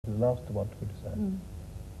the last to want to criticize.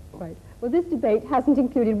 Right. Well, this debate hasn't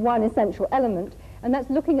included one essential element, and that's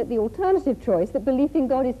looking at the alternative choice that belief in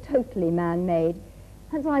God is totally man-made.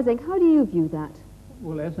 Hans Isaac, how do you view that?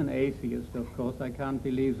 Well, as an atheist, of course, I can't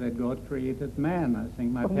believe that God created man. I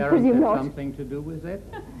think my Well, parents had not. something to do with it.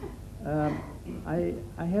 I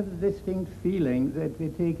have a distinct feeling that we're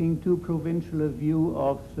taking too provincial a view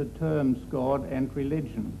of the terms God and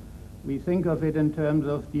religion. We think of it in terms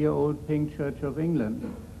of dear old Pink Church of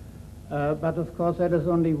England. But of course that is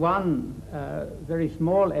only one very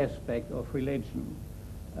small aspect of religion.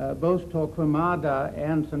 Both Torquemada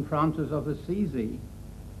and St. Francis of Assisi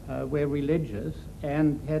were religious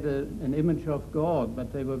and had an image of God,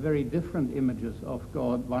 but they were very different images of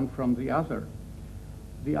God, one from the other.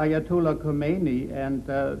 The Ayatollah Khomeini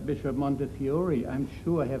and Bishop Montefiore, I'm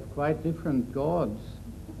sure, have quite different gods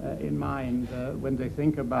in mind when they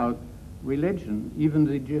think about religion. Even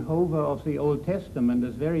the Jehovah of the Old Testament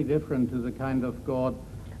is very different to the kind of God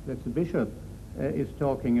that the bishop is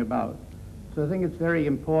talking about. So I think it's very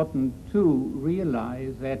important to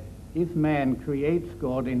realize that if man creates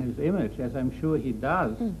God in his image, as I'm sure he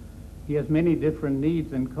does, he has many different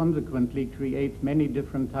needs and consequently creates many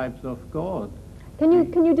different types of God. Can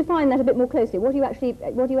you define that a bit more closely? What are you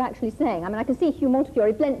actually saying? I mean, I can see Hugh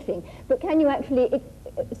Montefiore blenching, but can you actually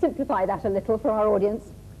simplify that a little for our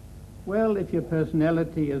audience? Well, if your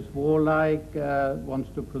personality is warlike, wants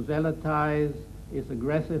to proselytize, is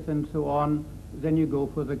aggressive and so on, then you go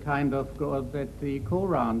for the kind of God that the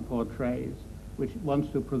Quran portrays, which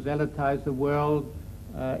wants to proselytize the world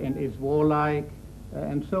and is warlike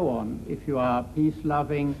and so on. If you are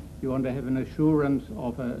peace-loving, you want to have an assurance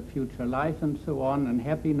of a future life and so on, and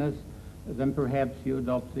happiness, then perhaps you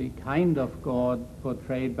adopt the kind of God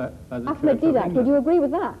portrayed by the Ahmed Church of Deedat, England. would you agree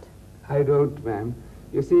with that? I don't, ma'am.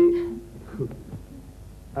 You see,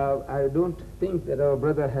 I don't think that our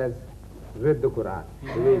brother has read the Quran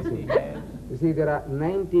the way it seems. You see, there are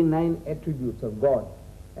 99 attributes of God,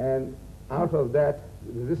 and out of that,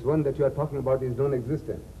 this one that you are talking about is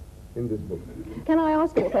non-existent in this book. Can I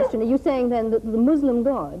ask you a question? Are you saying then that the Muslim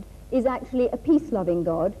God is actually a peace-loving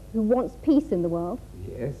God who wants peace in the world?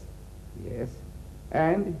 Yes, yes.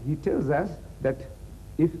 And he tells us that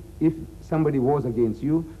if somebody wars against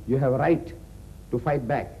you, you have a right to fight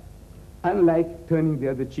back, unlike turning the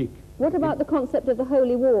other cheek. What about the concept of the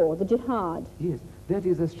holy war, the Jihad? Yes, that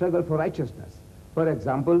is a struggle for righteousness. For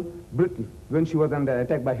example, Britain, when she was under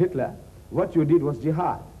attack by Hitler, what you did was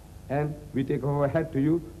jihad. And we take our hat to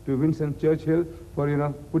you, to Winston Churchill,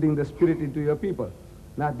 for, putting the spirit into your people.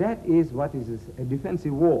 Now that is what is a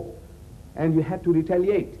defensive war. And you had to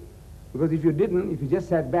retaliate. Because if you didn't, if you just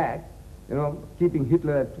sat back, keeping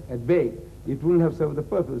Hitler at bay, it wouldn't have served the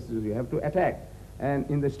purpose. You have to attack. And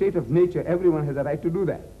in the state of nature, everyone has a right to do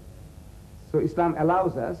that. So Islam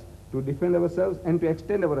allows us to defend ourselves and to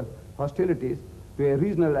extend our hostilities to a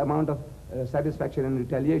reasonable amount of satisfaction and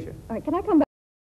retaliation. All right, can I come back?